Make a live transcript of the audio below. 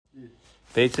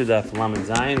Beitzah Daf Lamed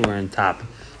Zayin, we're on top.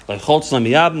 Like Choltz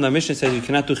Lamiyab, the Mishnah says you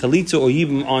cannot do chalitza or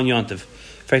yibum on Yontiv.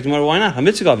 In fact, Gemara, why not?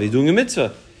 HaMitzvah Gav, he's doing a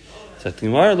mitzvah. So the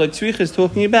Gemara, like Tzrich, is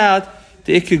talking about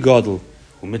the Ikke Gadol.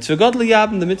 Mitzvah Gadol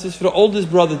Yabim, the mitzvah is for the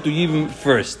oldest brother to yibum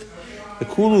first. The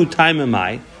Kulu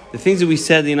Taimamai, the things that we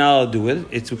said you're not allowed to do it,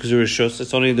 it's because of Rishus,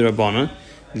 it's only the Rabbanon.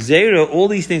 Gzeira, all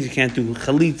these things you can't do,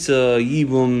 chalitza,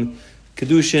 yibum,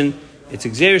 kedushin, it's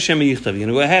Gzeira Shem Yichtav. You're going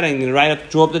to go ahead and you're going to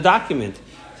draw up the document.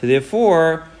 So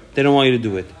therefore, they don't want you to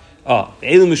do it.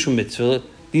 Elu Mishum Mitzvah,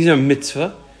 these are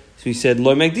mitzvah. So he said,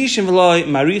 Lo Megdishim v'lo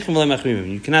Marichim v'lo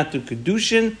Machrimim. You cannot do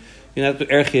kedushin, you cannot do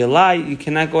erchi alai, you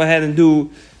cannot go ahead and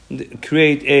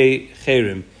create a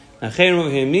cherim. Now cherim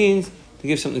over here means to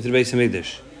give something to the Beis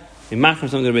HaMikdash. You machrim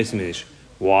something to the Beis HaMikdash.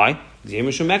 Why?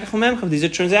 These are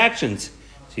transactions.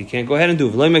 So you can't go ahead and do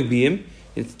it. V'lo Megbiyim,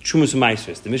 it's Trumas and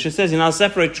Maisris. The Mishnah says, you're not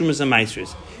separate Trumas and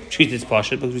Maisris. Treat it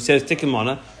Pashat, because we said it's Tikkun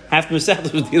Mana. Half the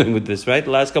Masechta was dealing with this, right?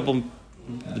 The last couple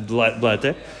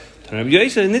bladder. You're going to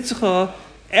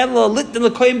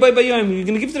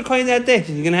give to the Kohen that day.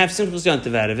 You're going to have Simchas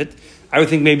Yontiv out of it. I would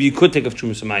think maybe you could take off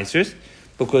Trumas and Maisris,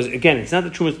 because again, it's not the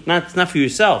Trumas, it's not for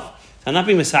yourself. I'm not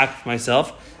being Masak for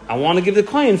myself. I want to give the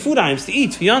Kohen food items to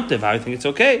eat for Yontiv. I would think it's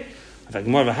okay. In fact,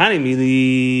 more of a honey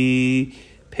mili.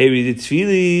 Peri the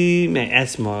Tzvili, me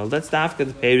Esmal. That's the Afka,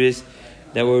 the Peris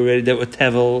that were ready, that were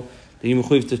Tevel, that you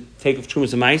have to take off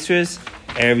Trumas and Maisris,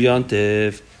 Erev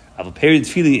Yontiv. A Peri the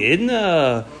Tzvili in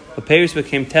a Peris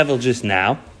became Tevel just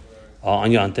now,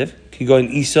 on Yontiv. You go in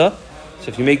Isa, so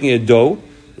if you're making a dough,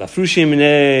 La Frushim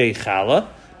ne Chala,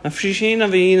 La Frushim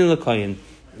Avein and Lakoyin.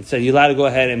 So you're allowed to go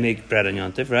ahead and make bread on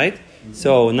Yontiv, right?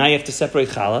 So now you have to separate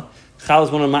Chala. Chala is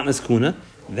one of the Matnas Kuna.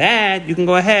 That you can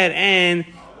go ahead and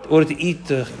in order to eat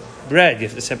the bread, you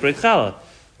have to separate challah,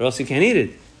 or else you can't eat it.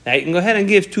 Now you can go ahead and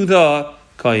give to the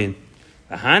kohen.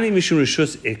 Now,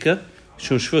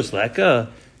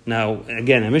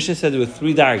 again, the Mishnah said there were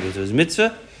three dargahs. There was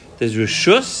mitzvah, there's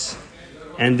rishus,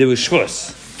 and there was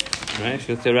shvus. Right? If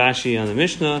you look at Rashi on the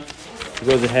Mishnah, he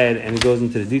goes ahead and he goes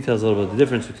into the details a little bit, the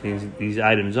difference between these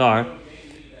items are,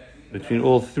 between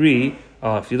all three.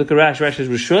 If you look at Rashi, Rashi says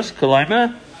rishus,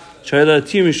 kalaima, it's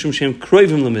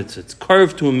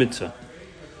carved to a mitzvah.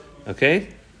 Okay?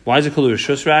 Why is it called a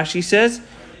Rishus? Rashi says,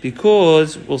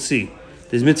 because we'll see.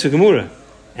 There's mitzvah gemura,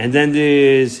 and then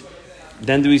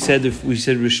we said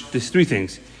there's three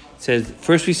things. It says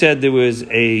first we said there was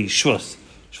a shvus.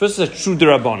 Shvus is a true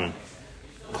derabanan.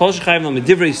 Kol shechayim lo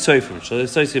medivrei soifrim. So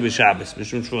let's say b'Shabbos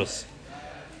mishum shvus.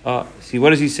 See,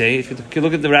 what does he say? If you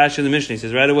look at the Rashi of the Mishnah, he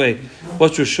says right away,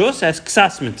 what's Rishus? That's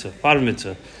ksas mitzvah, part of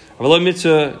mitzvah. Avalo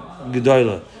mitzvah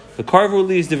gedola. The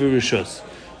carver is the Rishus.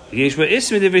 Yeshua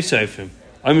ismi the Seifrim.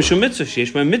 I'm mishum mitzvah.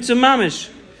 Yeshua mitzvah mamish.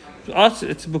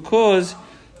 It's because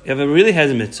if it really has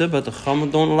a mitzvah, but the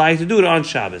Chacham don't allow you to do it on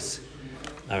Shabbos.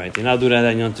 All right, they now do that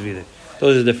on Yom Tov either.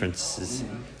 Those are the differences.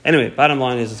 Anyway, bottom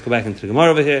line is, let's go back into the Gemara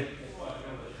over here.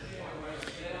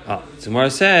 So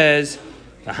Gemara says,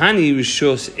 "V'hani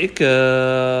Rishus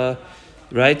Ikka."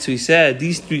 Right, so he said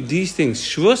these things: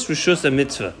 Shvus, Rishus, and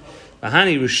mitzvah.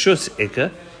 V'hani Rishus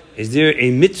Ikka. Is there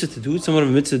a mitzvah to do it? Somewhat of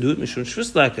a mitzvah to do it? Mishum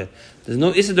Shvus Laka. There's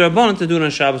no Issa D'Rabbanan to do it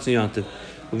on Shabbos and Yom Tov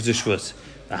because of Shvus.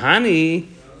 V'hani,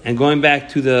 and going back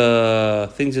to the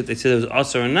things that they said it was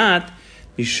Asar or not,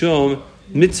 Mishum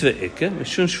Mitzvah Ikka,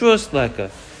 Mishum Shvus Laka.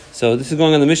 So this is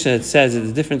going on the Mishnah that says that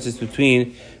the difference is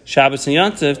between Shabbos and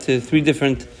Yom Tov to three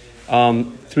different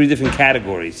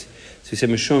categories. So he said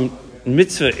Mishum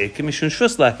Mitzvah Ikka, Mishum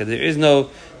Shvus Laka. There is no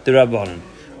D'Rabbanan.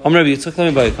 It's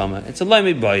a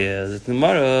Laimi Baya. The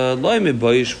Gemara, Laimi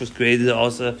Bayish was created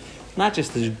also, not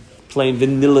just the plain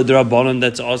vanilla D'Rabbanan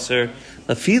that's also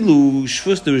Lafilu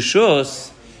Shvus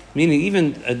D'Rishus, meaning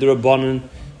even a D'Rabbanan,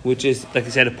 which is, like I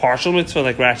said, a partial mitzvah,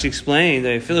 like Rashi explained,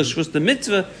 the Filu Shvus the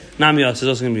mitzvah, Nami Yasser is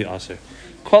also going to be Aser.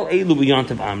 Call Eilu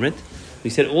B'Yontav Amrit.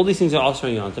 We said all these things are Aser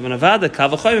and Yontav, and Avada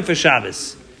Kavachayim for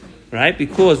Shabbos. Right?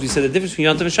 Because we said the difference between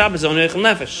Yontav and Shabbos is only Echel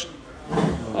Nefesh.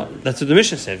 That's what the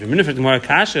Mishnah said. Remember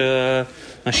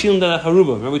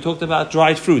we talked about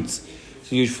dried fruits.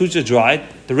 So your fruits are dried,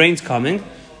 the rain's coming,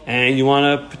 and you want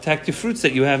to protect your fruits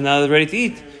that you have now that they're ready to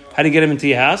eat. How do you get them into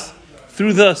your house?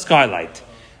 Through the skylight.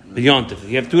 The Yontif.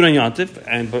 You have to do it on Yontif,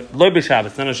 but Lo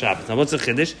B'Shabbos, not on Shabbos. Now what's the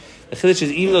Chiddush? The Chiddush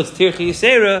is even though it's Tircha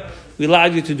Yisera, we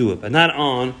allowed you to do it, but not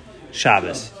on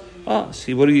Shabbos.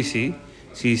 See, what do you see?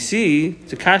 So you see,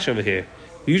 it's a kash over here.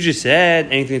 You just said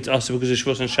anything that's also because of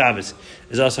Shavuos on Shabbos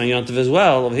is also on Yom Tov as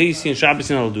well. Over here you see on Shabbos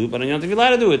you're not allowed to do it, but on Yom Tov you're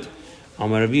allowed to do it.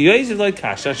 Amar Rabbi Yoizev like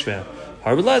Kash Ashver.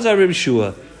 Rabbi Lazar Rabbi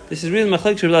Shua. This is really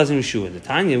Machlek Rabbi Lazar and Shua. The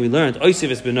Tanya we learned Oisiv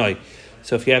es Benoi.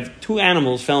 So if you have two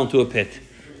animals fell into a pit,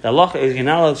 the halacha is you're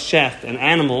not allowed to shecht an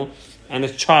animal and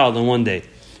its child in one day.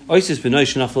 Oisis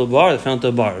benoish nafal bar, the fountain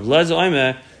of bar. Lez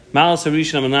oime malas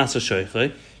harishon amanasa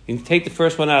shoichle. You can take the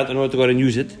first one out in order to go ahead and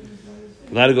use it.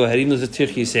 Allowed to go ahead, even though it's a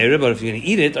tirchi seira, but if you're going to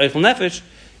eat it, oichel nefesh,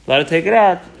 allowed to take it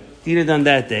out, eat it on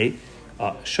that day.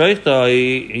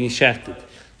 Shoichle and you shecht it.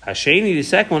 Hasheni, the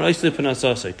second one, oisli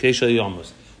panasasa, keishal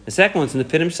yomos. The second one's in the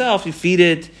pit himself. You feed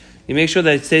it. You make sure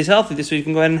that it stays healthy. This way you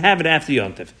can go ahead and have it after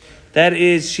Yontif. That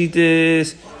is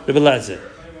Shittis Rebbe Lezer.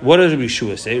 What does Rebbe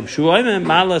Shua say? Rebbe Shua,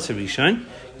 Malas Rishon.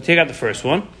 You take out the first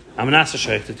one. Amanasa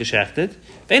shechted to shechted.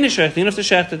 Veina shechted, you don't have to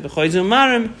shechted. B'choyzim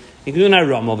marim. You can do an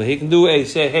aram over here. You can do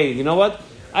say, hey, you know what?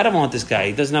 I don't want this guy.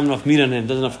 He doesn't have enough meat on him.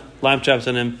 Doesn't have lamb chops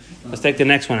on him. Let's take the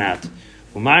next one out.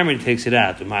 Umarmin takes it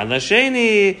out. Umar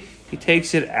Lasheni, he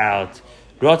takes it out.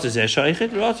 Rota zeh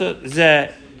shoichet. Rota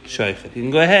zeh shoichet. He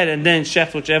can go ahead and then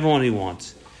shech whichever one he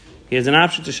wants. He has an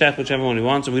option to shech whichever one he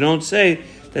wants, and we don't say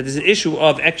that there's an issue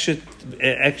of extra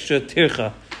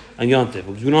tircha on Yontif,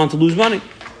 because we don't want to lose money.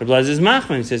 Rabbi Lezer is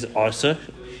machman. He says, "Arsa,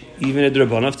 even at the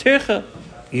rabban of tircha,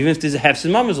 even if there's a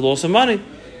hefsin mama, there's a loss of money."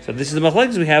 So this is the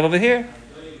machlekes we have over here,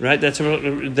 right? That's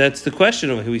the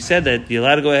question over here. We said that you're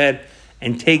allowed to go ahead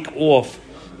and take off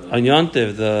on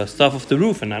Yontif the stuff off the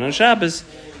roof and not on Shabbos.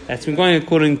 That's been going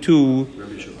according to.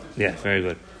 Yeah, very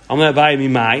good. I'm going to buy me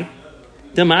my.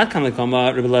 Maybe Rebbe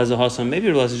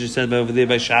Lezer just said over there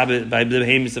by Shabbat, by the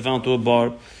Behemoth, the fountain to a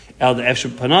bar, El the Efshar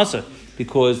Panasa.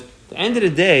 Because at the end of the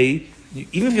day,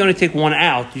 even if you only take one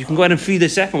out, you can go ahead and feed the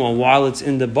second one while it's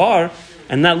in the bar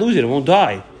and not lose it. It won't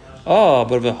die. Oh,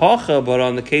 but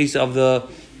on the case of the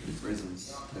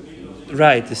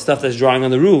right, the stuff that's drying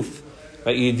on the roof,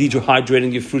 right? You're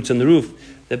dehydrating your fruits on the roof.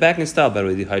 They're back in style, by the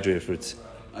way, dehydrated fruits.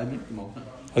 I make them all.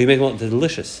 Oh, you make them all? They're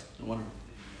delicious.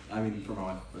 I mean, for my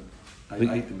wife, but I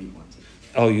eat the meat ones.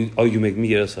 You make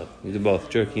meat also. You do both,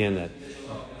 jerky and that.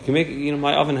 You can make.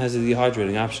 My oven has a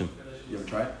dehydrating option. You ever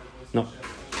try it? No.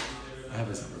 I have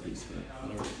a separate piece for it.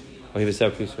 You have a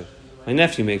separate piece for it. My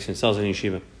nephew makes and sells it in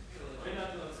yeshiva.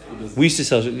 We used to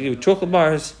sell chocolate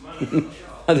bars.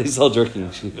 They sell jerky in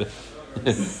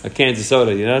yeshiva. A can of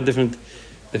soda, different.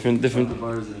 Chocolate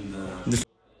bars and. The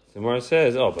Gemara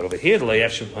says, but over here, the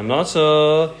layaf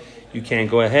panasa. You can't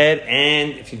go ahead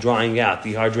and, if you're drying out,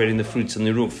 dehydrating the fruits on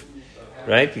the roof,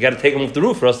 right? You got to take them off the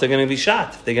roof, or else they're going to be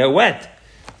shot if they get wet.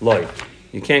 Loy,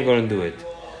 you can't go and do it.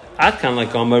 I'd kind of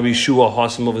like Amar Yeshua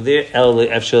Hasim over there, El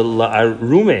Efshel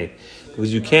La'arume,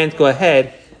 because you can't go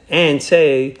ahead and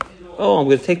say, I'm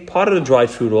going to take part of the dried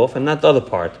fruit off and not the other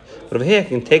part. But over here, I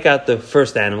can take out the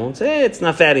first animal and say, it's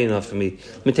not fatty enough for me.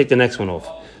 Let me take the next one off.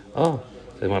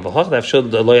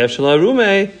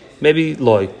 Maybe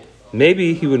Loy.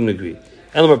 Maybe he wouldn't agree.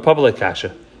 Elamar Pabla Kasha.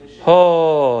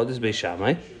 This is Beis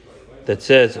Shammai. That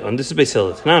says, this is Beis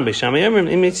Hillel. Tanan Beis Shammai. Emrim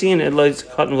Imitziin and Lights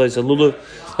Cotton Lights a Lulav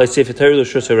Lights Sefer Torah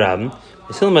L'Shus HaRabim.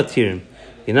 Beis Hillel Matirim.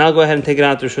 You now go ahead and take it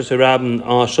out to L'Shus HaRabim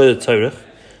on Shoyot Tzorich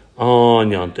on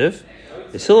Yontif.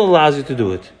 Beis Hillel allows you to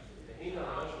do it.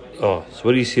 So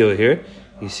what do you see over here?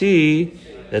 You see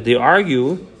that they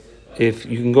argue if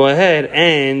you can go ahead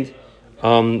and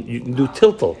you can do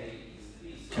tiltal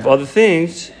of other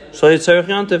things. So it's Tzarech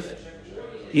Yantiv,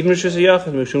 even Rishus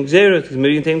HaYachid, Mishum Gzera, because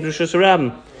maybe you can take Rishus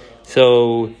HaRabim.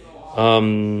 So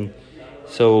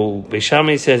Beis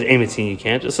Shammai says, Emetzin, you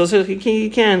can't. So you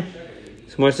can.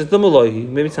 So Gemara says,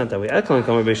 maybe it's not that way. I can't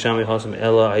come Beis Shammai Hasam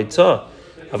Ela Aitzah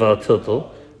Aval Tiltal.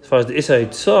 As far as the Isa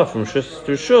Aitzah from Rishus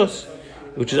to Rishus,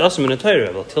 which is also in a Torah.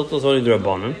 Aval Tiltal is only the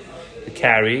Rabbanon, the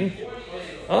carrying.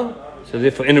 So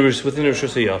therefore, within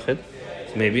Rishus HaYachid,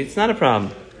 so maybe it's not a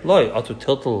problem. Loi, Atu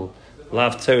Tiltal.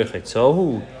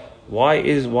 So why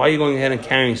are you going ahead and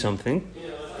carrying something?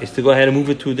 Is to go ahead and move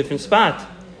it to a different spot.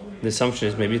 The assumption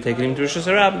is maybe you're taking him to Rishus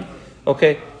HaRabim.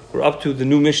 Okay, we're up to the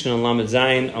new Mishnah on Lamed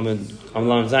Zayin, on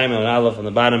Lamed Zayin on Aleph on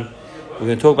the bottom. We're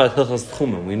going to talk about Hilchas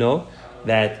Tchumim. We know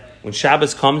that when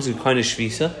Shabbos comes, you kind of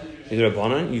shvisa,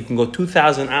 you can go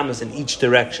 2,000 amas in each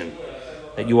direction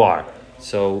that you are.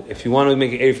 So if you want to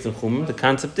make an Erev Tchumim, the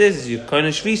concept is you kind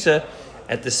of shvisa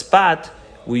at the spot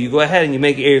where you go ahead and you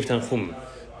make Erev Tanchum.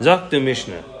 Zok the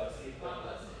Mishnah.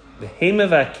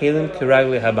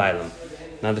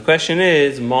 Now the question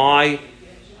is, my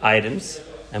items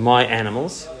and my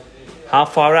animals, how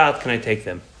far out can I take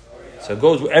them? So it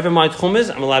goes wherever my tchum is,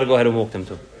 I'm allowed to go ahead and walk them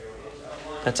to.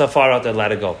 That's how far out they're allowed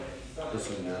to go. This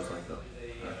is like the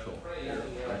actual,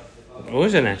 right? What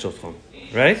is an actual tchum,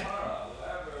 right?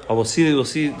 We'll see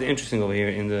the interesting over here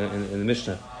in the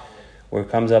Mishnah, where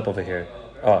it comes up over here.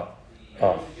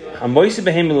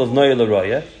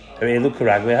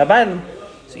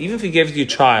 So even if you give it to your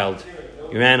child,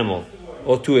 your animal,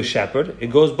 or to a shepherd, it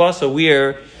goes basa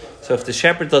where. So if the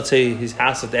shepherd, let's say his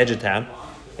house at the edge of town,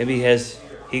 maybe he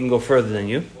can go further than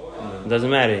you. It doesn't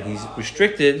matter. He's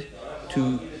restricted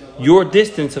to your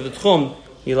distance of the tchum.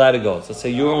 You're allowed to go. So let's say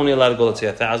you're only allowed to go, let's say,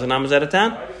 1,000 amas out of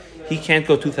town. He can't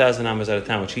go 2,000 amas out of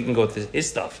town, which he can go with his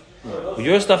stuff. With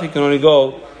your stuff, he can only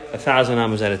go 1,000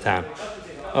 amas at a time.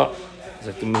 Oh, we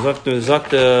just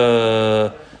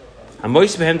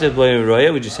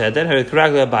said that.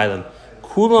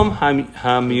 Kulam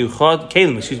hamiyuchad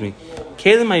kelim. Excuse me.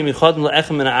 Kelim hamiyuchad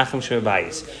le'echem min ha'achim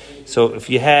shebayis. So if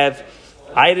you have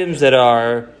items that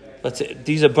are, let's say,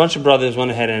 these are a bunch of brothers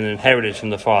went ahead and inherited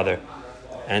from the father,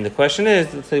 and the question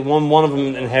is, let's say one of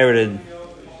them inherited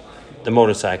the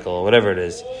motorcycle or whatever it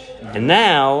is, and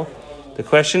now the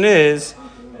question is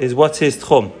what's his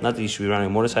tchum? Not that you should be running a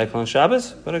motorcycle on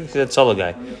Shabbos, but that's solo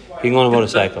guy. He can go on a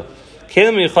motorcycle.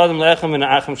 Kelim hamiyuchad le'echem min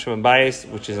ha'achim shebayis,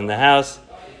 which is in the house.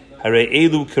 Hare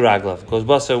elu kiraglav goes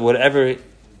basa whatever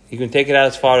you can take it out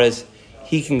as far as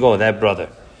he can go. That brother.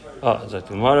 Oh, Zok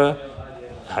Gemara.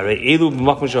 Hare elu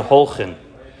b'makom sheholchin.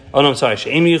 Oh no, I'm sorry.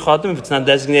 She'emi yichadim. If it's not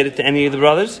designated to any of the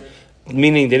brothers,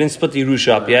 meaning they didn't split the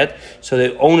Yerusha up yet, so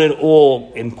they own it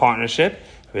all in partnership.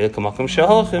 Hare b'makom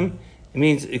sheholchin. It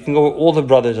means it can go where all the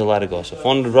brothers are allowed to go. So if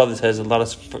one of the brothers has a lot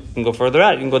of can go further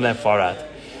out, you can go that far out.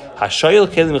 Hashayil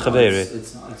kelim mechaveir.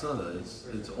 It's not that.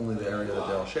 It's only the area that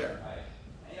they all share.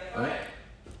 Right?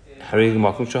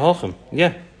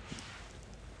 Yeah.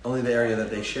 Only the area that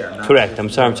they share. Correct. I'm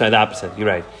sorry, the opposite. You're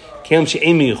right.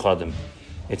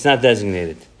 It's not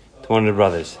designated to one of the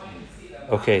brothers.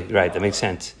 Okay, right. That makes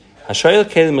sense. If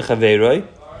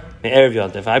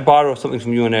I borrow something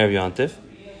from you on Erev Yontif,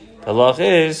 the law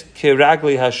is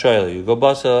kiragli hashoyel. You go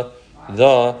basa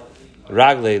the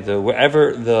ragli,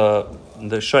 wherever the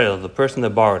shoyel, the person that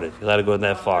borrowed it. You're allowed to go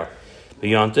that far.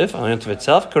 The Yontif, on Yontif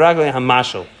itself, kiragli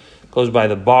hamashal. Goes by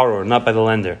the borrower, not by the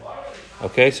lender.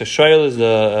 Okay, so shoyel is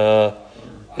the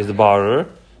borrower.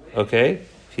 Okay,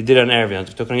 if you did it on Erev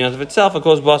Yontif, took on Yontif itself, it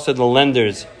goes basa the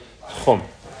lender's chum.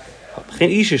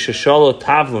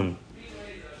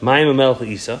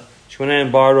 She went in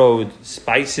and borrowed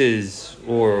spices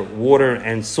or water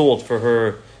and salt for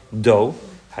her dough.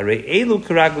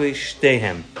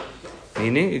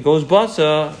 Meaning, it goes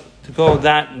basa to go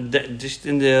that just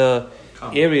in the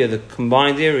area, the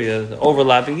combined area, the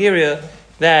overlapping area,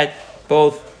 that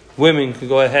both women could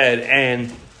go ahead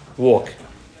and walk.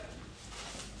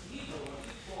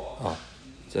 Oh,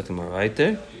 is that right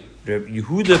there?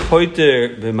 Yehuda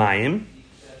poiter b'mayim.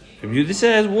 Yehuda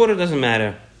says water doesn't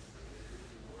matter.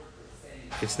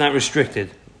 It's not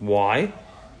restricted. Why?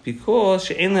 Because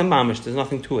she'en le'mamish, there's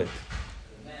nothing to it.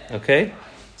 Okay?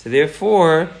 So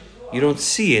therefore, you don't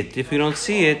see it. If you don't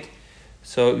see it,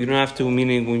 so you don't have to,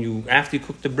 meaning after you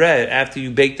cook the bread, after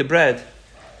you bake the bread,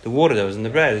 the water that was in the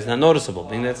bread is not noticeable.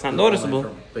 Meaning that's not noticeable.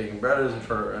 For baking bread or is it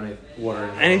for any water?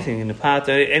 Anything in the pot,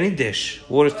 any dish.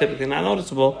 Water is typically not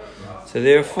noticeable. So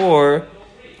therefore,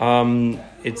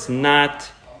 it's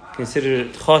not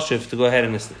considered choshev to go ahead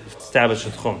and establish a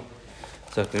tchum.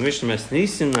 So the Mishnah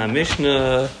Mesnisin, the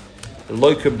Mishnah, the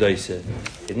loikrib doisa.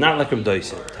 It's not like Reb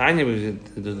Doisa. Tanya we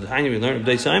learned Reb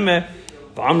Doisa Aimer,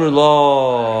 but Amr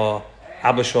Law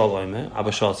Abba Shal Aimer.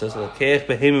 Abba Shal says,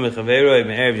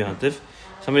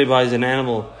 somebody buys an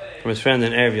animal from his friend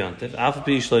in Erev Yontif,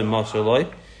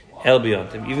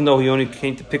 even though he only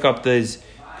came to pick up his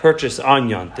purchase on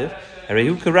Yontif,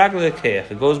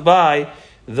 it goes by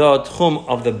the tchum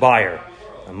of the buyer.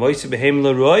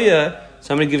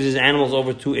 Somebody gives his animals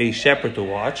over to a shepherd to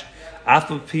watch.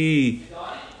 Even though he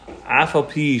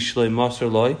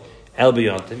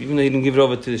didn't give it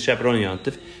over to the shepherd on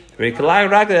Yontif,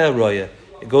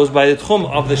 it goes by the tchum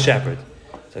of the shepherd.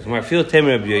 So I feel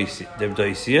Tamer Reb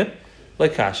Doisia,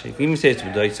 like Kasha. You can even say it's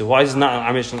Reb Doisia. Why is it not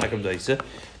our mission like Reb Doisia?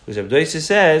 Because Reb Doisia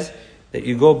says that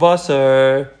you go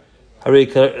basar harei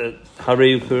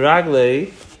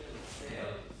ukuragle.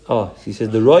 Oh, he says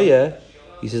the roya.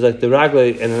 He says like the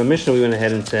ragle, and in the Mishnah we went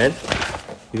ahead and said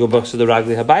you go basar the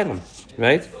ragle habaylam,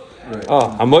 right?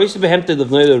 Oh, hamoyis behemted of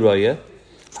the roya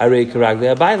harei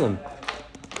ukuragle habaylam.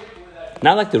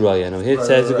 Not like the roya. No, here it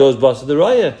says it goes basar the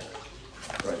roya.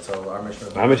 Right, so our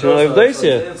Mishnah of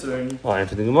Doisia. Oh,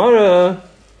 answer the Gemara.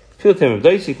 Feel time of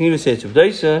Doisia. You can even say it's of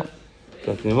Doisia.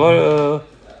 Go to the Gemara.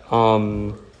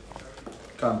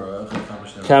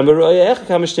 Kambaroya echad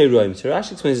kamashtei royim. So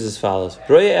Rashi explains it as follows.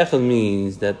 Roya echad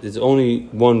means that there's only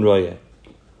one roya.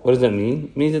 What does that mean?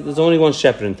 It means that there's only one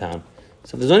shepherd in town.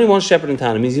 So if there's only one shepherd in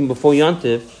town, it means even before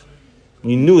Yontif,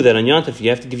 you knew that on Yontif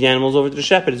you have to give your animals over to the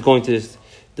shepherd. It's going to this.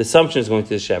 The assumption is going to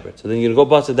the shepherd. So then you're going to go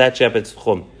bust at that shepherd's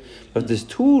chum. But if there's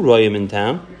two royim in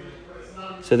town,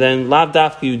 so then lav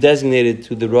dafka you designated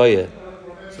to the roya.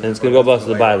 So then it's going to go bust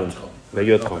to the Bailam.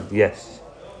 Yes.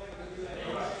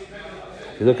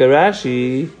 If you look at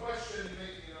Rashi,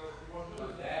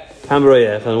 Kam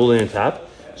roya echad, all in on top.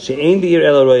 She ain't beir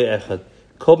ela roya echad.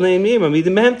 Kol bnei mir,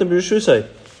 mamidim behemtem b'rishusay.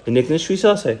 And niknas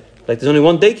shvisasay. Like there's only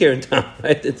one daycare in town,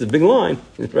 right? It's a big line,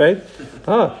 right?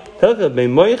 Helka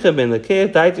ben moicha ben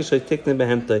lekeh daiti shoy tikne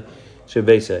behemtay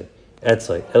shebeisay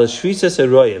etzay. El shvisasay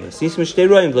royim. Sisim shtei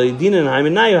royim lo yidinen haim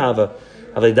nayu hava.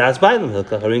 Have das bailam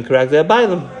hilka harin correct there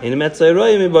bailam. Enim etzay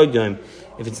royim iboyim.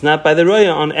 If it's not by the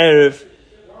roya on erev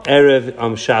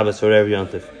Shabbos or erev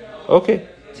Yontif. Okay,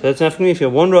 so that's enough for me. If you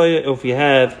have one roya, or if you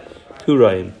have two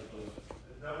royim.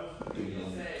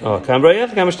 Oh, kam roya,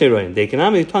 kam shtei royim. They can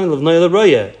have me talking of noyel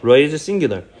roya. Roya is a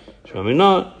singular. Shami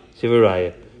not shiva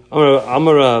roya.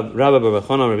 Amar Rabbi Bar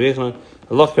Bachana Rabbi Yechon.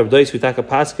 Allah Rab Dois we take a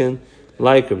paskin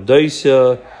like Rab Dois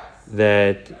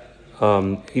that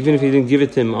even if he didn't give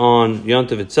it to him on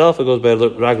Yontif itself, it goes by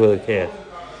Ragla Lekeh.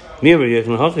 Near Rabbi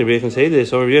Yechon, Rabbi Yechon say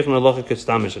this. Or Rabbi Yechon Allah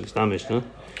Kestamish, no.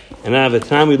 And at the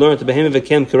time we learned to behem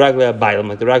v'kem kiragla abayim,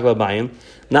 like the ragla abayim,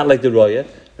 not like the roya.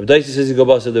 Rabbi Dois says he go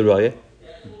basa the roya.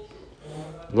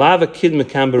 Lava kid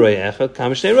mekam b'roya echad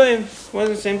kam shnei royim. Well,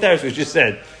 the same tariff we just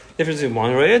said. Difference in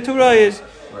one roya, two royas.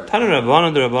 Tanu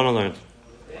Rabbanon, the Rabbanon learned.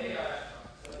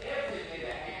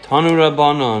 Tanu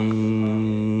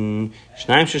Rabbanon,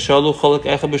 Shnaim sheshalu cholek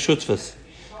echad b'shutzvas.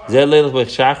 Zeh leilach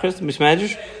b'chshachris,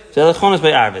 b'shmedrash. Zeh lechonas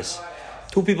by Arvis.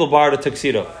 Two people borrowed a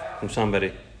tuxedo from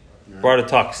somebody. Borrowed a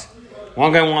tux.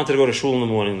 One guy wanted to go to shul in the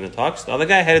morning in the tux. The other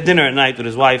guy had a dinner at night with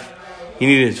his wife. He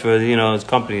needed it for his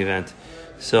company event.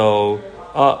 So,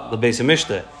 the base of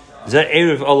Mishnah. Zeh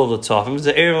erev all of the tzafim.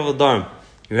 Zeh erev of the darm.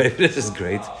 You ready? This is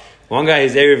great. One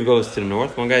guy's erev goes to the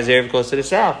north. One guy's erev goes to the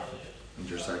south.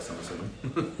 Intersects, I'm assuming.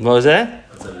 What was that?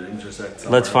 Intersects.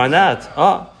 Let's find out.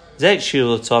 Zeh shir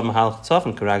l'tzav mahalach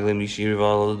tzafim karaglim yishir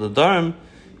all of the darm.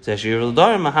 Zeh shir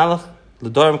l'darm mahalach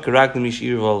l'darm karaglim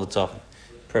yishir all of the tzafim.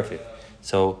 Perfect.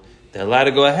 So they're allowed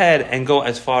to go ahead and go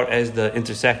as far as the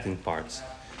intersecting parts.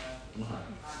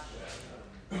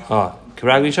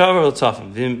 Karagli shavar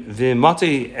l'tzafim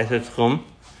v'mati et etchum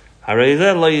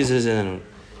harayzeh lo yizeh.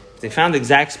 They found the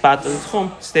exact spot of the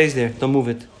tchum. It stays there. Don't move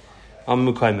it.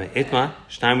 Itma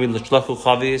shnayim l'shlochu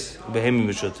chavis u'behemim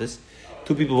v'shutzis.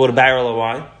 Two people bought a barrel of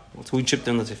wine. So we chipped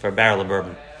in, let's say, for a barrel of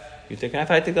bourbon. You take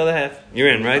half, I take the other half. You're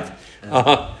in, right?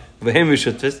 Behemim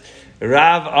v'shutzis.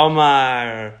 Rav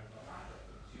Amar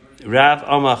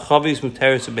Chavis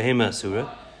Muteris Behema Asura.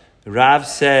 Rav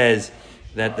says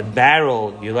that the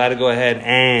barrel you're allowed to go ahead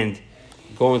and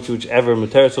go into whichever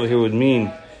Muteris over here would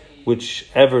mean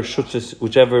whichever shutzis,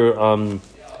 whichever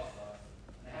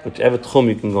tchum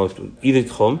you can go to, either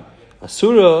tchum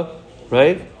Asura,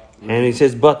 right? And he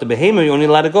says, but the Behema you're only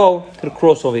allowed to go to the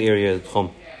crossover area of the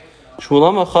tchum.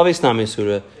 Shulama Chavis Nami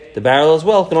Asura. The barrel as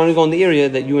well can only go in the area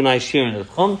that you and I share in the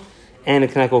tchum. And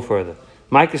it cannot go further.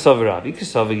 Ma'ikasav Rav,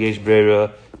 Ikasav yesh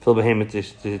breira fil behemet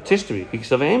tishteri.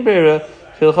 Ikasav ein breira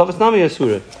fil chavas nami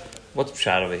asura. What's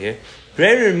pshat over here?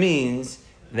 Breira means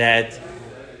that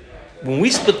when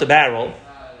we split the barrel,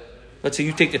 let's say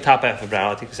you take the top half of the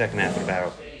barrel, I take the second half of the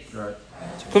barrel. Right.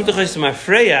 So come to Chesed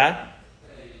Freya,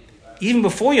 even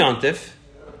before Yontif,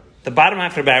 the bottom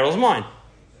half of the barrel is mine.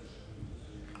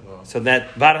 Wow. So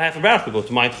that bottom half of the barrel could go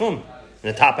to my tchum, and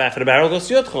the top half of the barrel goes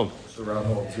to your tchum.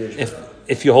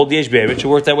 If you hold the yesh be'er, it should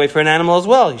work that way for an animal as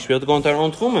well. You should be able to go into our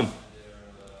own tchumim.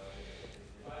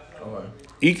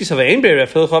 Ikis of ein be'er,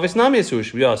 fil chavis nami asur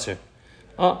should be aser.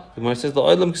 The Gemara says the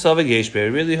oilam kisav yesh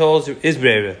be'er really holds is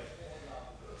be'er.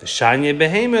 The shanya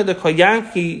behema the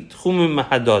koyanki tchumim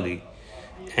mahadali,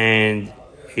 and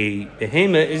a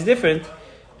behema is different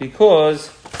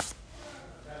because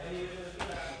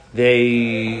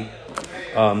they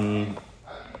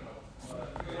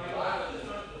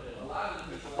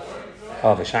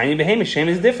a shiny behemoth. Shem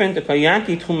is different. The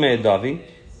kayanki tchume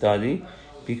dadi,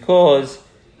 because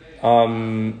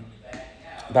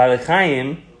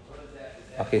Balachayim.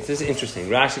 Okay, this is interesting.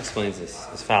 Rashi explains this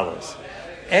as follows: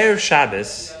 Erev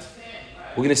Shabbos,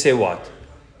 we're going to say what?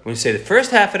 We're going to say the first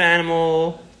half of the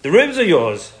animal, the ribs are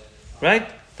yours, right?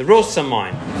 The roasts are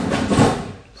mine.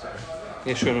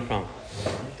 Yeah, sure, no problem.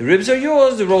 The ribs are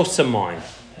yours. The roasts are mine.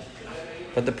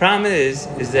 But the problem is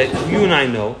that you and I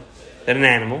know that an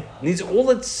animal needs all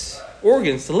its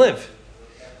organs to live.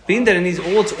 Being that it needs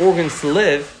all its organs to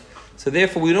live, so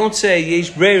therefore we don't say yesh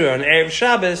breira on Erev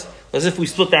Shabbos as if we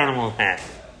split the animal in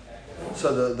half.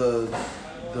 So the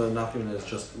nothing is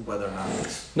just whether or not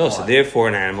it's no. So therefore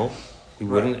an animal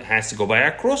it has to go by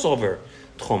our crossover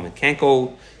tchum. It can't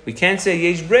go. We can't say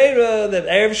yesh breira that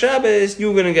Erev Shabbos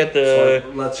you're going to get the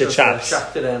let's the just chops. A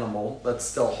shafted animal that's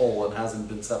still whole and hasn't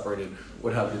been separated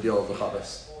would have to deal with the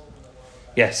chavis.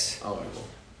 Yes. Oh, cool.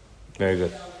 Very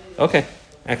good. Okay.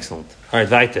 Excellent. All right,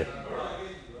 weiter.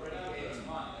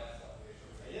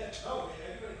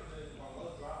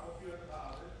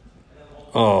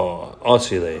 Oh,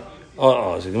 Osile.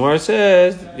 So the Gemara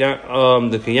says,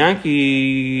 the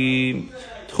Kayanki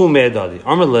Tchume Dadi.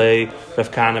 Amalei,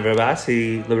 Rav Kana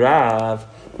Rabasi, Larav,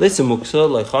 listen Muksa,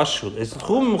 like Chashul. It's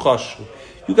Tchum Chashul.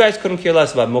 You guys couldn't care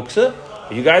less about Muksa,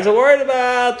 but you guys are worried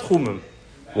about Tchumim.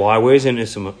 Why? Where's in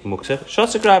Issa Muksa?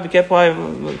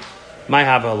 Shotzakrav, might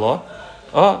have a law.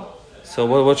 Oh, so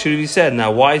what should be said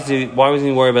now? Why wasn't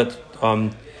he worried about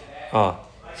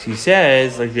he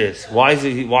says like this. Why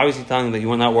was he telling that you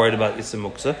were not worried about Issa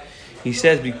Muksa? He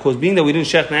says because being that we didn't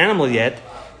shech the animal yet,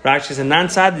 Rashi says a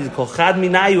non-sadi called Chad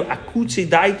Minayu Akutzi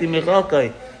Daiti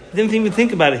Michalkai. He didn't even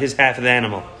think about it, his half of the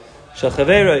animal.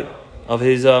 Shalchaveroi of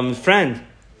his friend.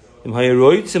 Im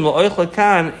hayeroitzim la'oichla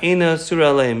kan ena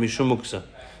surah aleim mishum muksa.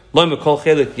 Lo mekol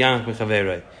chelik yank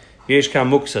mechaveroi. Yesh kan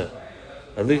muksa.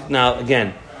 At least now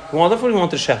again, we want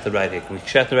to shech the right here. Can we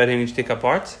shech the right here and each take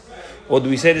apart? Or do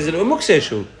we say there's a muksa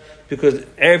issue? Because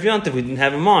Erev Yontif we didn't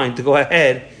have in mind to go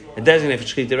ahead and designate for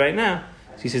shechita right now.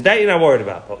 So he says that you're not worried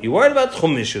about. But you're worried about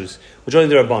chum issues, which only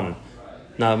the Rabbanan.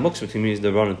 Now muksa to me is the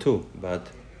Rabbanan too, but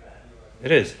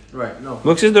it is. Right, no.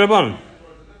 Muksa is the Rabbanan.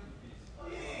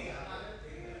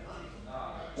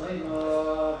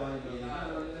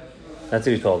 That's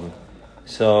what he told him.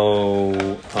 So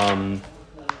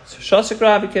Shasik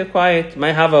Rabbi kept quiet.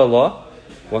 Might have a law.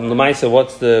 When the Maisa,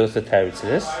 what's the teretz to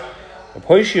this?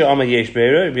 Poishi Ama Yesh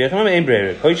Breira, Yechon Ain't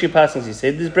Breira. Poishi passing, he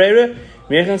said this Breira.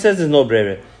 Yechon says there's no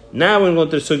Breira. Now we're going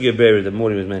to the Sugya Breira that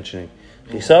Mori was mentioning.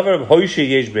 Chisavar Poishi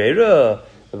Yesh Breira.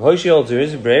 Poishi holds there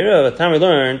is Breira. By the time we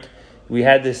learned, we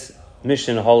had this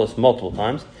mission in Hollis multiple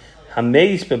times.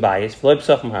 Hameis bebayis, v'loy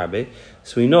p'sachim harbe.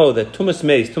 So we know that tumas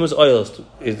mace, tumas oil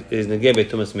is negebe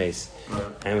tumas mace.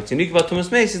 Right. And what's unique about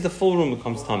tumas mace is the full room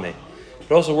becomes tameh.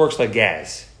 It also works like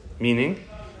gas, meaning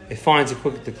it finds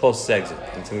the closest exit.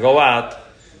 It's going to go out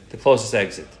the closest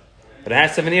exit. But it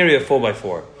has to have an area of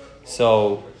 4x4.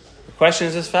 So the question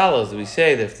is as follows. Do we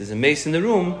say that if there's a mace in the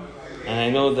room, and I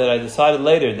know that I decided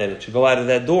later that it should go out of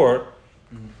that door,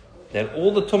 that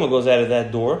all the tumah goes out of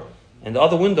that door, and the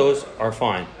other windows are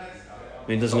fine. I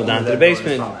mean, it doesn't go down to the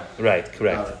basement. Right,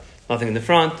 correct. Nothing in the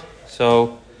front.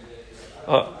 So,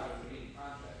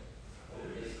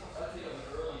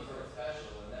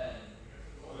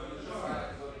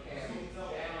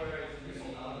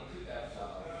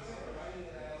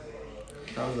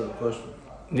 That was the question.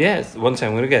 yes, one second,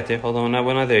 I'm going to get there. Hold on,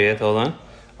 we're not there yet. Hold on.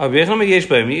 No,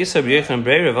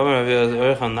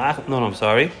 I'm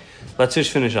sorry. Let's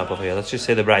just finish up over here. Let's just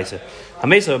say the brayse.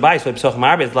 Hamesa b'bayis v'psachim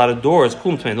arbeit. A lot of doors.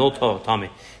 Kum tmei no tami.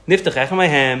 Niftach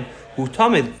echam who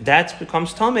tami. That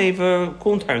becomes tami for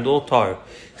kum tar and all tar.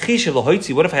 Chishav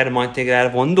l'hoitzi. What if I had in mind to take it out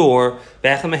of one door?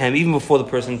 B'echam even before the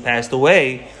person passed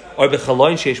away. Or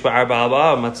b'chaloin sheish ba'arba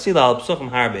alba matzila al psachim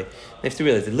harbe. They have to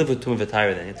realize they live with tumah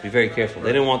v'tayra. Then you have to be very careful.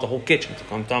 They didn't want the whole kitchen to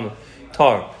come tar.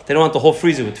 They don't want the whole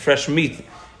freezer with fresh meat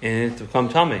in it to become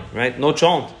tami. Right? No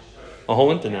chant. A whole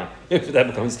winter now, if that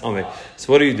becomes tummy.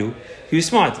 So what do? He was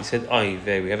smart. He said,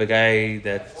 we have a guy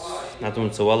that's not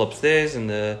doing so well upstairs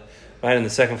right on the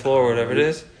second floor or whatever it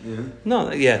is.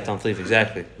 Yeah. Don't leave,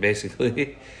 exactly,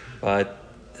 basically. But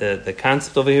the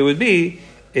concept over here would be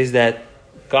is that,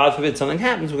 God forbid something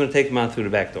happens, we're going to take him out through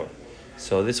the back door.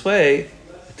 So this way,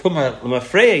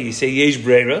 you say yesh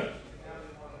breira,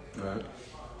 right,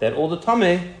 that all the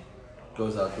tummy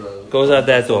goes out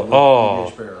that door.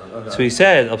 Okay. So he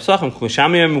said, that's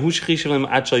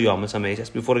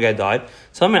before the guy died.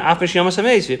 It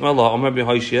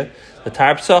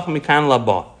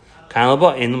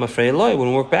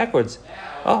wouldn't work backwards.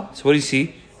 So what do you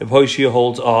see? Reb Hoshia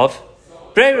holds of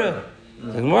Breira.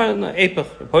 The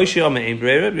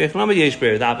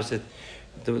opposite.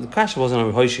 The kasha wasn't on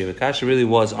Reb Hoshia. The kasha really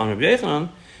was on Reb Yechanan.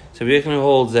 So Reb Yechanan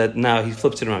holds that now he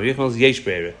flips it around. Reb Yechanan holds yesh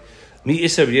Breira. Mi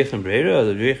isa b'yechon breira,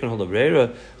 the b'yechon hold a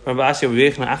breira.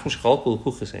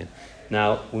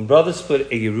 Now, when brothers split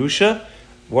a Yerusha,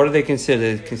 what do they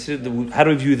consider? How do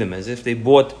we view them? As if they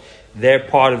bought their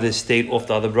part of the estate off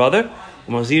the other brother.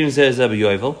 What's going to be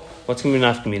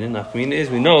nafkamina? Nafkamina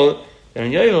is, we know that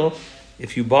in Yovel,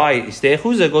 if you buy Istei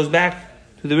Chuzah, it goes back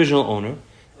to the original owner,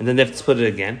 and then they have to split it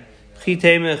again. And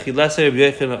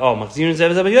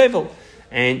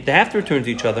they have to return to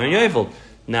each other in Yovel.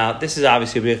 Now, this is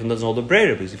obviously Reb Yechon doesn't hold a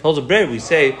breira, because if he holds a breira, we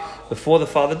say before the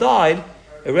father died,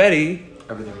 already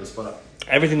everything was split up.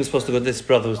 Everything was supposed to go. This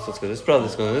brother was supposed to go. This brother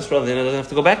was going to this brother. They don't have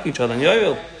to go back to each other. And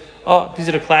these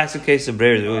are the classic cases of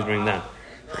breira they always bring down.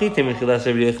 But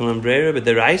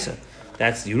the Raisa,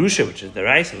 that's Yerusha, which is the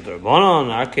Raisa. But the Rabbanon,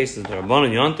 in our case, is the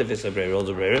Rabbanon Yontif is a breira, holds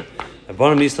a breira.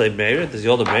 Rabbanon Mislei breira, does he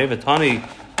hold a breira? Vatani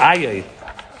Ayay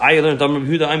learned Amr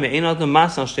Yehuda Ayme Einat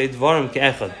Masan Shtei Dvarim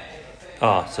Keechad.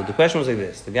 So the question was like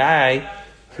this: the guy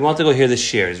He wants to go hear the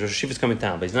shears. Rosh Hashiva is coming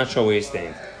down, but he's not sure where he's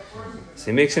staying. So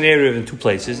he makes an Erev in two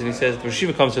places, and he says, Rosh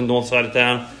Hashiva comes to the north side of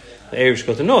town, the Erev should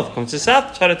go to the north. Comes to the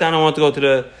south side of town, I want to go to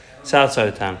the south side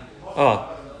of town.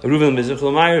 Oh, Reuven Mizrach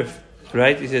L'Ma'ariv,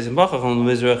 right? He says, in Bachach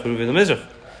L'Mizrach, Reuven L'Mizrach.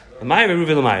 L'Ma'ariv,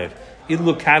 Reuven L'Ma'ariv. Either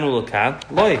L'Kan or L'Kan.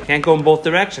 Loi, can't go in both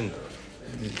directions.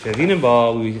 We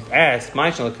asked,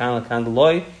 Ma'ishal L'Kan, the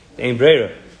Loi, the Ein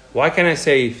Breira. Why can't I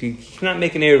say, if you cannot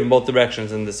make an Erev in both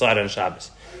directions and decide on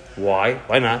Shabbos? Why?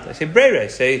 Why not? I say Breira. I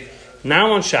say,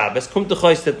 now on Shabbos, come to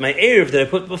Chos that my Erev that I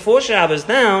put before Shabbos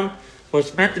down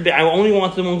was meant to be, I only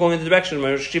wanted the one going in the direction of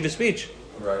my Rosh Hashiva speech.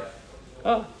 Right.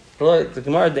 Oh, the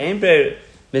Gemara, the Ein Breira.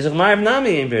 Mizrach Ma'ariv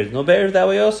Nami Ein Breira. No Breira that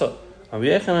way also. Rabbi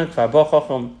Yechanan, Kfar Bo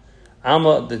Chacham,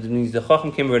 Alma, that means the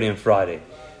Chacham came already on Friday.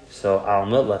 So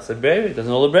Alma, less a Breira,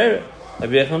 doesn't hold a Breira.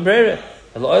 Rabbi Yechanan Breira.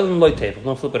 The oil light table,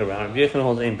 don't flip it around. Rabbi Yechanan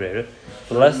holds Ein Breira.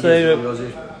 The less the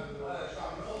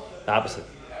opposite.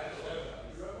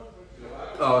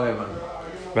 Oh, okay, man.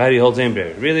 Right, he holds Ein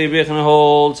Breira. Really, Rabbi Yechanan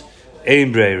holds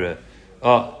Ein Breira.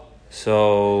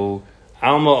 So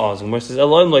Alma Ozim, where it says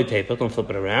Elohim light table, don't flip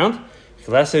it around.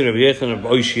 The last thing Rabbi Yechanan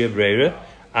Rabbi Oishia Breira.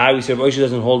 We say Rabbi Oishia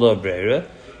doesn't hold a Breira.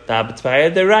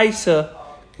 Ta'abetzvaya deraisa.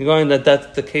 You're going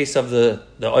that's the case of the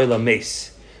oil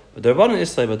mace. But the Rabbanan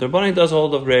is like, but the Rabbanan does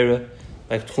hold of Breira.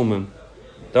 Like Tchumim.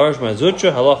 Darish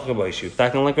Mazutra, Halach Rabbi Oishia.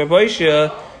 Talking like Rabbi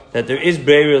Oishia, that there is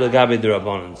Breira Lagabe the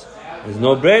Rabbanans. There's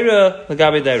no Breira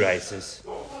Lagabe the Raises.